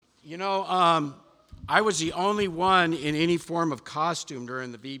I was the only one in any form of costume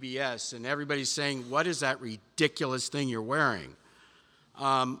during the VBS, and everybody's saying, what is that ridiculous thing you're wearing?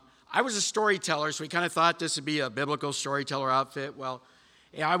 I was a storyteller, so we kind of thought this would be a biblical storyteller outfit. Well,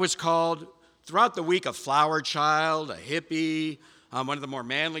 I was called throughout the week a flower child, a hippie. One of the more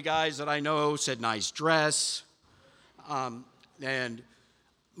manly guys that I know said nice dress. And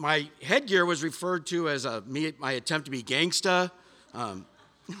my headgear was referred to as my attempt to be gangsta.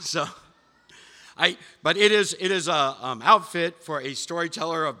 But it is a outfit for a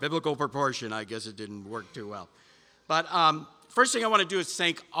storyteller of biblical proportion. I guess it didn't work too well. But first thing I want to do is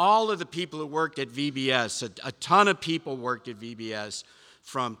thank all of the people who worked at VBS. A ton of people worked at VBS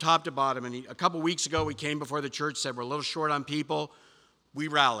from top to bottom. And a couple weeks ago, we came before the church, said we're a little short on people. We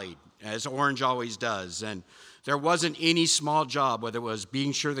rallied, as Orange always does. And there wasn't any small job, whether it was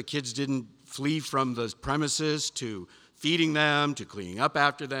being sure the kids didn't flee from the premises, to feeding them, to cleaning up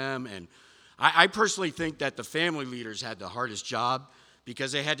after them. And I personally think that the family leaders had the hardest job,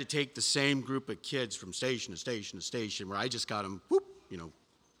 because they had to take the same group of kids from station to station to station, where I just got them,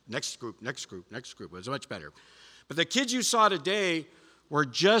 next group. It was much better. But the kids you saw today were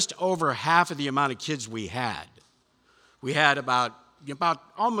just over half of the amount of kids we had. We had about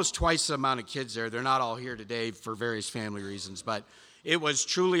almost twice the amount of kids there. They're not all here today for various family reasons, but it was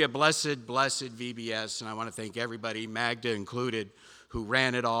truly a blessed VBS, and I want to thank everybody, Magda included, who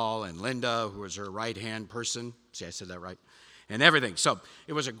ran it all, and Linda, who was her right-hand person. See, I said that right. And everything. So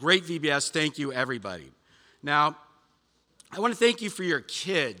it was a great VBS. Thank you, everybody. Now, I want to thank you for your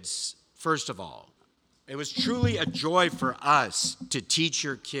kids, first of all. It was truly a joy for us to teach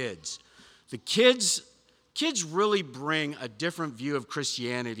your kids. The kids really bring a different view of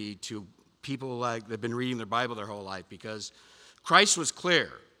Christianity to people like they've been reading their Bible their whole life, because Christ was clear.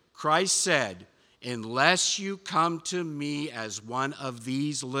 Christ said, unless you come to me as one of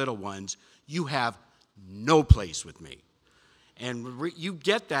these little ones, you have no place with me. And you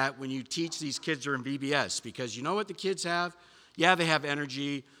get that when you teach these kids during VBS, because you know what the kids have? Yeah, they have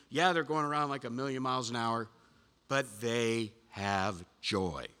energy. Yeah, they're going around like 1,000,000 miles an hour, but they have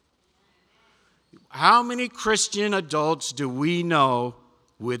joy. How many Christian adults do we know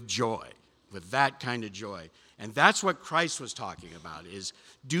with joy, with that kind of joy? And that's what Christ was talking about, is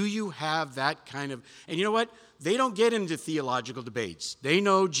do you have that kind of, and you know what? They don't get into theological debates. They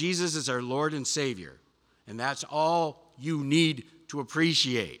know Jesus is our Lord and Savior, and that's all you need to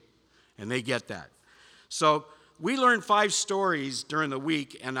appreciate, and they get that. So we learned 5 stories during the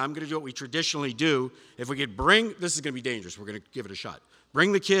week, and I'm going to do what we traditionally do. If we could this is going to be dangerous. We're going to give it a shot.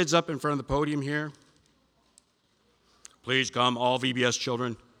 Bring the kids up in front of the podium here. Please come, all VBS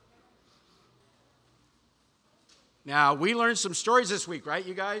children. Now, we learned some stories this week, right,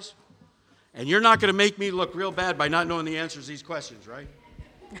 you guys? And you're not going to make me look real bad by not knowing the answers to these questions, right?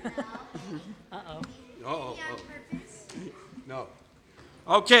 Uh-oh. Uh-oh. No.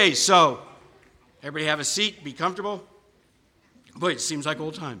 Okay, so everybody have a seat, be comfortable. Boy, it seems like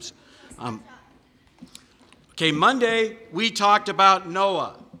old times. Okay, Monday, we talked about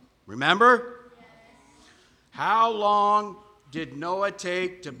Noah. Remember? How long did Noah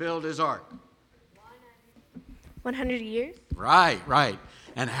take to build his ark? 100 years. Right.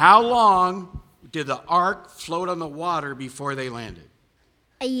 And how long did the ark float on the water before they landed?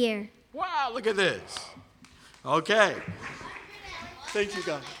 A year. Wow, look at this. Okay. Thank you,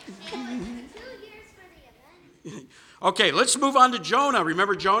 God. 2 years for the event. Okay, let's move on to Jonah.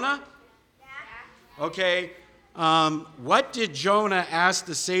 Remember Jonah? Yeah. Okay. What did Jonah ask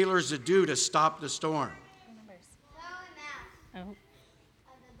the sailors to do to stop the storm?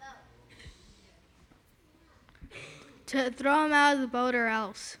 To throw him out of the boat or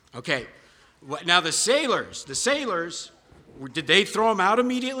else. Okay. Now the sailors, did they throw him out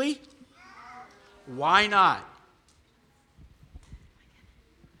immediately? Why not?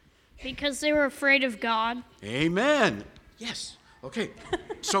 Because they were afraid of God. Amen. Yes. Okay.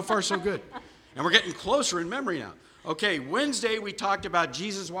 So far, so good. And we're getting closer in memory now. Okay, Wednesday we talked about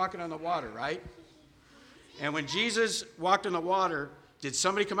Jesus walking on the water, right? And when Jesus walked on the water, did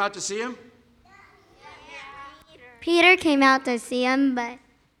somebody come out to see him? Peter came out to see him, but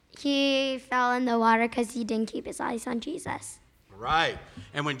he fell in the water because he didn't keep his eyes on Jesus. Right.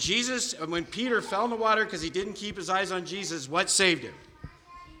 And when Peter fell in the water because he didn't keep his eyes on Jesus, what saved him?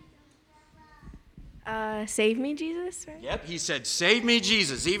 Save me, Jesus, right? Yep, he said, save me,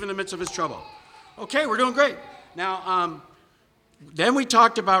 Jesus, even in the midst of his trouble. Okay, we're doing great. Now, then we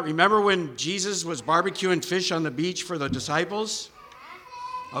talked about, remember when Jesus was barbecuing fish on the beach for the disciples?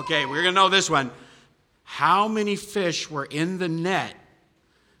 Okay, we're going to know this one. How many fish were in the net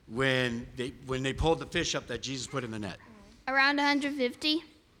when they pulled the fish up that Jesus put in the net? Around 150.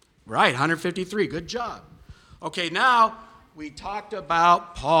 Right, 153. Good job. Okay, now we talked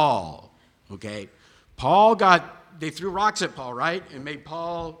about Paul. Okay, they threw rocks at Paul, right? And made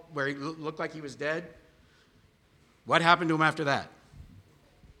Paul, where he looked like he was dead. What happened to him after that?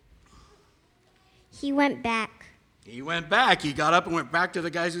 He went back. He went back. He got up and went back to the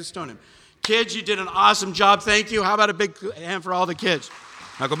guys who stoned him. Kids, you did an awesome job. Thank you. How about a big hand for all the kids?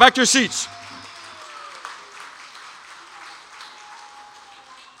 Now go back to your seats.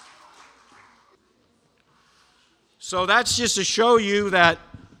 So that's just to show you that,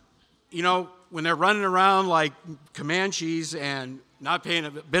 when they're running around like Comanches and not paying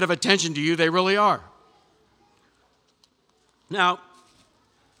a bit of attention to you, they really are. Now,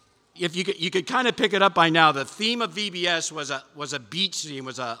 if you could kind of pick it up by now, the theme of VBS was a beach theme,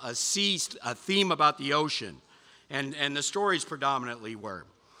 was a theme about the ocean, and the stories predominantly were.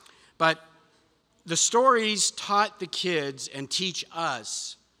 But the stories taught the kids and teach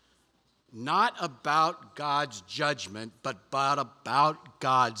us not about God's judgment, but about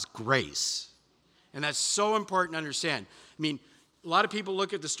God's grace. And that's so important to understand. I mean, a lot of people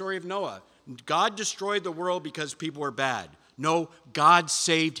look at the story of Noah. God destroyed the world because people were bad. No, God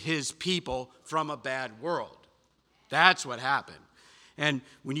saved his people from a bad world. That's what happened. And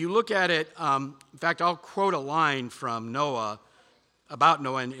when you look at it, in fact, I'll quote a line from Noah, about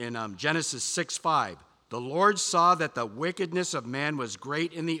Noah in Genesis 6:5. The Lord saw that the wickedness of man was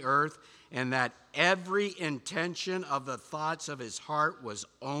great in the earth, and that every intention of the thoughts of his heart was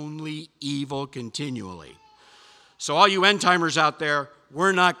only evil continually. So all you end-timers out there,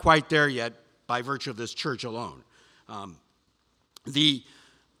 we're not quite there yet by virtue of this church alone. The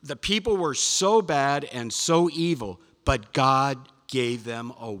people were so bad and so evil, but God gave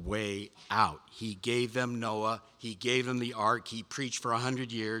them a way out. He gave them Noah. He gave them the ark. He preached for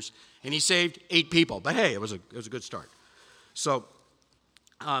 100 years, and he saved 8 people. But hey, it was a good start. So,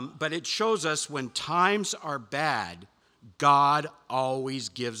 but it shows us when times are bad, God always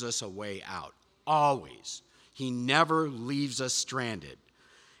gives us a way out. Always. He never leaves us stranded.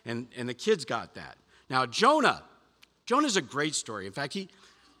 And the kids got that. Now, Jonah's a great story. In fact,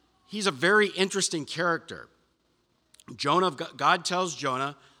 he's a very interesting character. God tells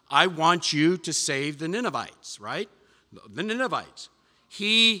Jonah, I want you to save the Ninevites, right? The Ninevites.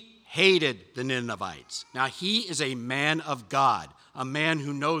 He hated the Ninevites. Now, he is a man of God, a man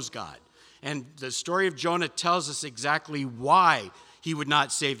who knows God. And the story of Jonah tells us exactly why he would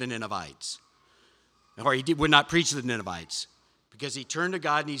not save the Ninevites, or he would not preach to the Ninevites, because he turned to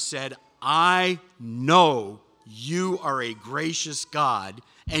God and he said, I know you are a gracious God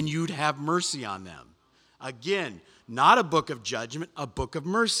and you'd have mercy on them. Again, not a book of judgment, a book of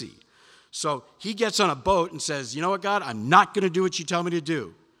mercy. So he gets on a boat and says, you know what, God, I'm not going to do what you tell me to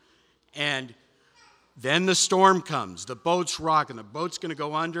do. And then the storm comes, the boat's rocking, the boat's going to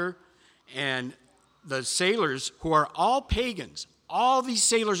go under, and the sailors, who are all pagans, all these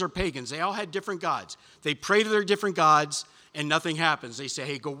sailors are pagans, they all had different gods. They pray to their different gods, and nothing happens. They say,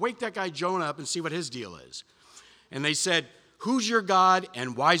 hey, go wake that guy Jonah up and see what his deal is. And they said, who's your God,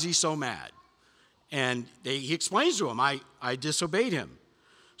 and why is he so mad? And he explains to him, I disobeyed him.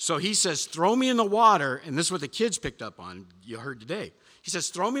 So he says, throw me in the water, and this is what the kids picked up on, you heard today. He says,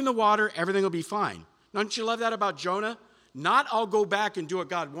 throw me in the water, everything will be fine. Don't you love that about Jonah? Not I'll go back and do what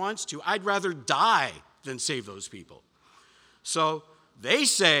God wants to. I'd rather die than save those people. So they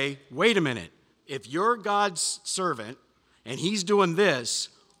say, wait a minute. If you're God's servant and he's doing this,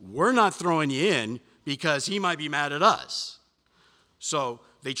 we're not throwing you in because he might be mad at us. So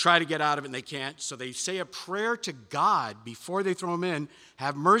they try to get out of it and they can't. So they say a prayer to God before they throw him in.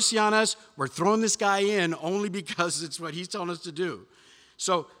 Have mercy on us. We're throwing this guy in only because it's what he's telling us to do.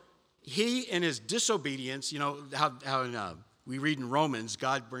 So he, in his disobedience, how we read in Romans,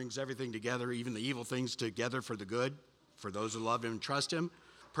 God brings everything together, even the evil things together for the good, for those who love him and trust him.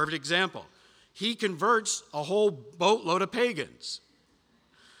 Perfect example. He converts a whole boatload of pagans.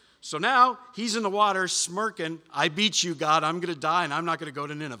 So now he's in the water smirking, I beat you, God, I'm going to die, and I'm not going to go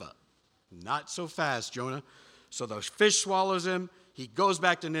to Nineveh. Not so fast, Jonah. So the fish swallows him. He goes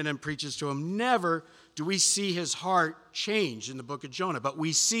back to Nineveh and preaches to him. Never do we see his heart change in the book of Jonah, but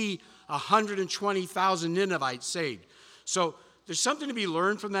we see 120,000 Ninevites saved. So there's something to be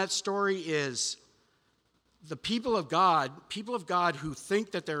learned from that story is the people of God who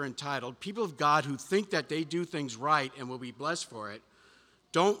think that they're entitled, people of God who think that they do things right and will be blessed for it,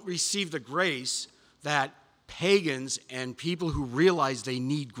 don't receive the grace that pagans and people who realize they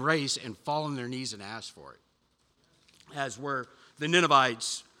need grace and fall on their knees and ask for it, as were the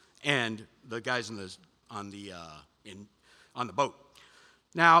Ninevites and the guys on the boat.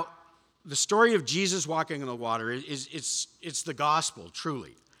 Now, the story of Jesus walking on the water it's the gospel,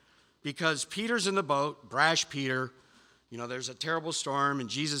 truly. because Peter's in the boat, brash Peter. There's a terrible storm, and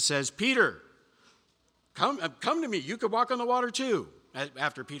Jesus says, Peter, come to me. You could walk on the water too,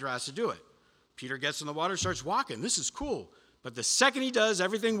 after Peter has to do it. Peter gets in the water, starts walking. This is cool. But the second he does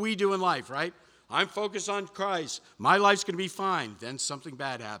everything we do in life, right? I'm focused on Christ. My life's going to be fine. Then something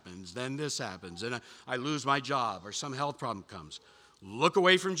bad happens. Then this happens. And I lose my job or some health problem comes. Look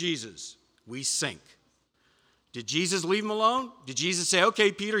away from Jesus. We sink. Did Jesus leave him alone? Did Jesus say,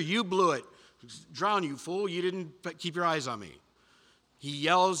 okay, Peter, you blew it. Drown, you fool. You didn't keep your eyes on me. He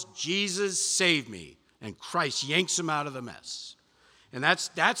yells, Jesus, save me. And Christ yanks him out of the mess. And that's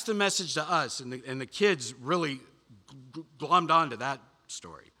the message to us. And the kids really glommed onto that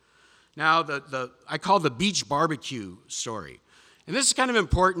story. Now, I call the beach barbecue story. And this is kind of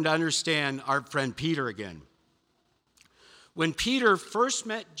important to understand our friend Peter again. When Peter first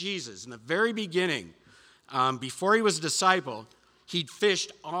met Jesus in the very beginning, before he was a disciple, he'd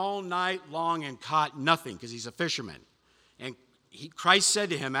fished all night long and caught nothing because he's a fisherman. And Christ said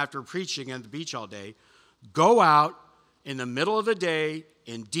to him after preaching at the beach all day, go out in the middle of the day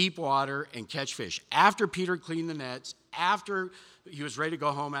in deep water and catch fish. After Peter cleaned the nets, after he was ready to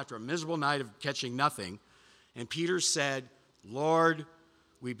go home after a miserable night of catching nothing, and Peter said, Lord,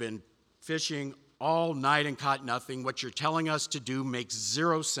 we've been fishing all night and caught nothing. What you're telling us to do makes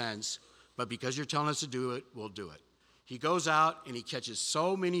zero sense, but because you're telling us to do it, we'll do it. He goes out and he catches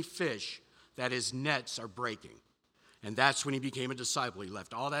so many fish that his nets are breaking. And that's when he became a disciple. He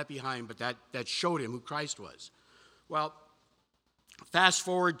left all that behind, but that showed him who Christ was. Well, fast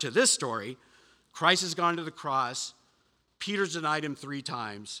forward to this story. Christ has gone to the cross. Peter's denied him 3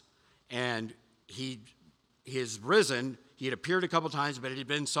 times, and he is risen. He had appeared a couple times, but it had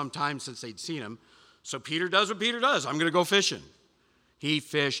been some time since they'd seen him. So Peter does what Peter does. I'm going to go fishing. He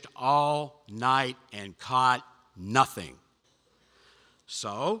fished all night and caught nothing.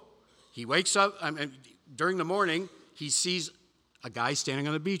 So he wakes up, during the morning, he sees a guy standing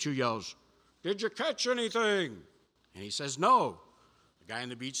on the beach who yells, did you catch anything? And he says, no. The guy on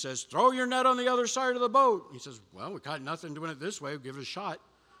the beach says, throw your net on the other side of the boat. He says, well, we caught nothing doing it this way. We'll give it a shot.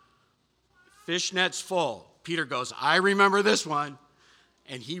 Fish net's full. Peter goes, I remember this one.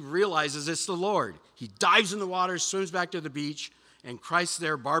 And he realizes it's the Lord. He dives in the water, swims back to the beach, and Christ's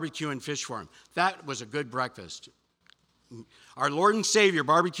there barbecuing fish for him. That was a good breakfast. Our Lord and Savior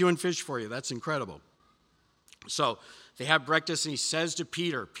barbecuing fish for you. That's incredible. So they have breakfast, and he says to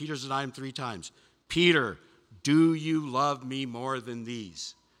Peter, Peter's denied him 3 times, Peter, do you love me more than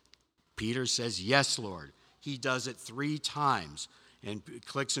these? Peter says, yes, Lord. He does it 3 times, and it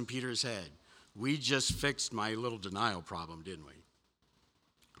clicks in Peter's head. We just fixed my little denial problem, didn't we?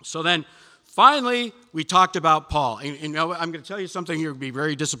 So then, finally, we talked about Paul. And I'm going to tell you something you're going to be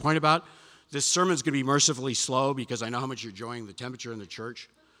very disappointed about. This sermon's going to be mercifully slow because I know how much you're enjoying the temperature in the church.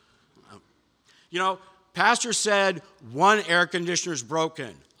 Pastor said 1 air conditioner's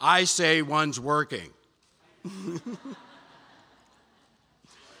broken. I say 1's working.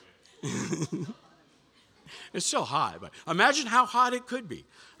 It's still hot, but imagine how hot it could be.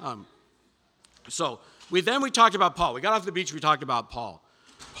 So we talked about Paul. We got off the beach, we talked about Paul.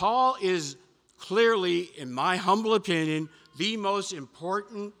 Paul is clearly, in my humble opinion, the most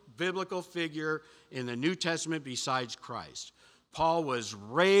important biblical figure in the New Testament besides Christ. Paul was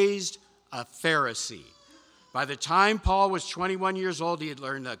raised a Pharisee. By the time Paul was 21 years old, he had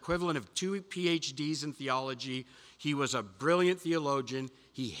learned the equivalent of 2 PhDs in theology. He was a brilliant theologian.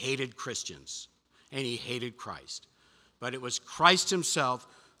 He hated Christians, and he hated Christ. But it was Christ himself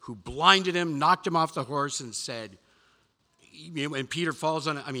who blinded him, knocked him off the horse, and said, when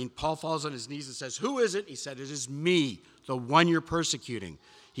Paul falls on his knees and says, who is it? He said, it is me, the one you're persecuting.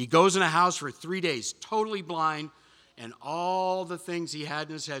 He goes in a house for 3 days, totally blind, and all the things he had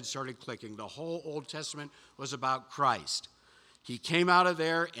in his head started clicking. The whole Old Testament was about Christ. He came out of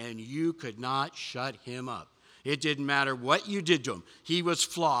there, and you could not shut him up. It didn't matter what you did to him. He was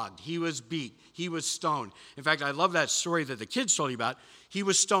flogged. He was beat. He was stoned. In fact, I love that story that the kids told you about. He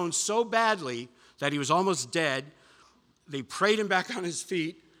was stoned so badly that he was almost dead. They prayed him back on his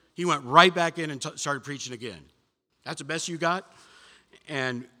feet. He went right back in and started preaching again. That's the best you got?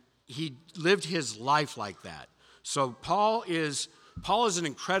 And he lived his life like that. So Paul is an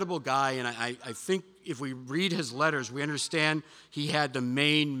incredible guy, and I think if we read his letters, we understand he had the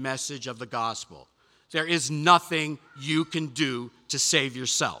main message of the gospel. There is nothing you can do to save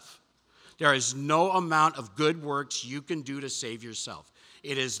yourself. There is no amount of good works you can do to save yourself.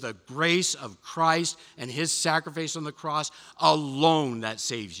 It is the grace of Christ and his sacrifice on the cross alone that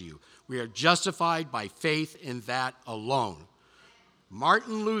saves you. We are justified by faith in that alone.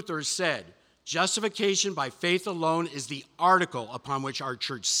 Martin Luther said, Justification by faith alone is the article upon which our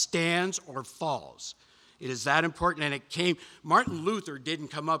church stands or falls. It is that important, and Martin Luther didn't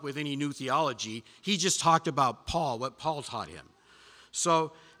come up with any new theology. He just talked about Paul, what Paul taught him.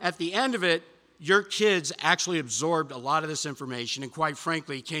 So at the end of it, your kids actually absorbed a lot of this information and quite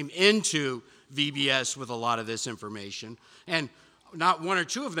frankly came into VBS with a lot of this information. And not one or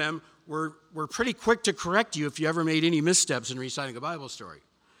two of them were pretty quick to correct you if you ever made any missteps in reciting a Bible story.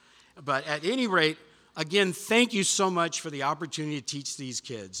 But at any rate, again, thank you so much for the opportunity to teach these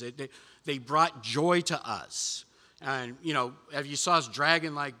kids. They brought joy to us. And, you know, if you saw us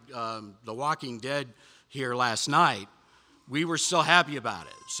dragging like The Walking Dead here last night, we were still happy about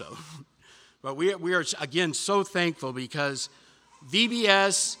it. So, but we are, again, so thankful because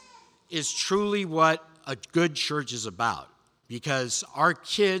VBS is truly what a good church is about. Because our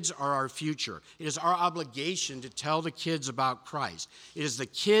kids are our future. It is our obligation to tell the kids about Christ. It is the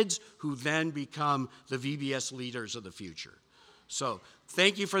kids who then become the VBS leaders of the future. So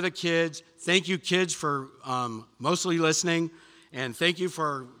thank you for the kids. Thank you, kids, for mostly listening. And thank you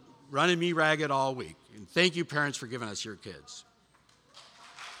for running me ragged all week. And thank you, parents, for giving us your kids.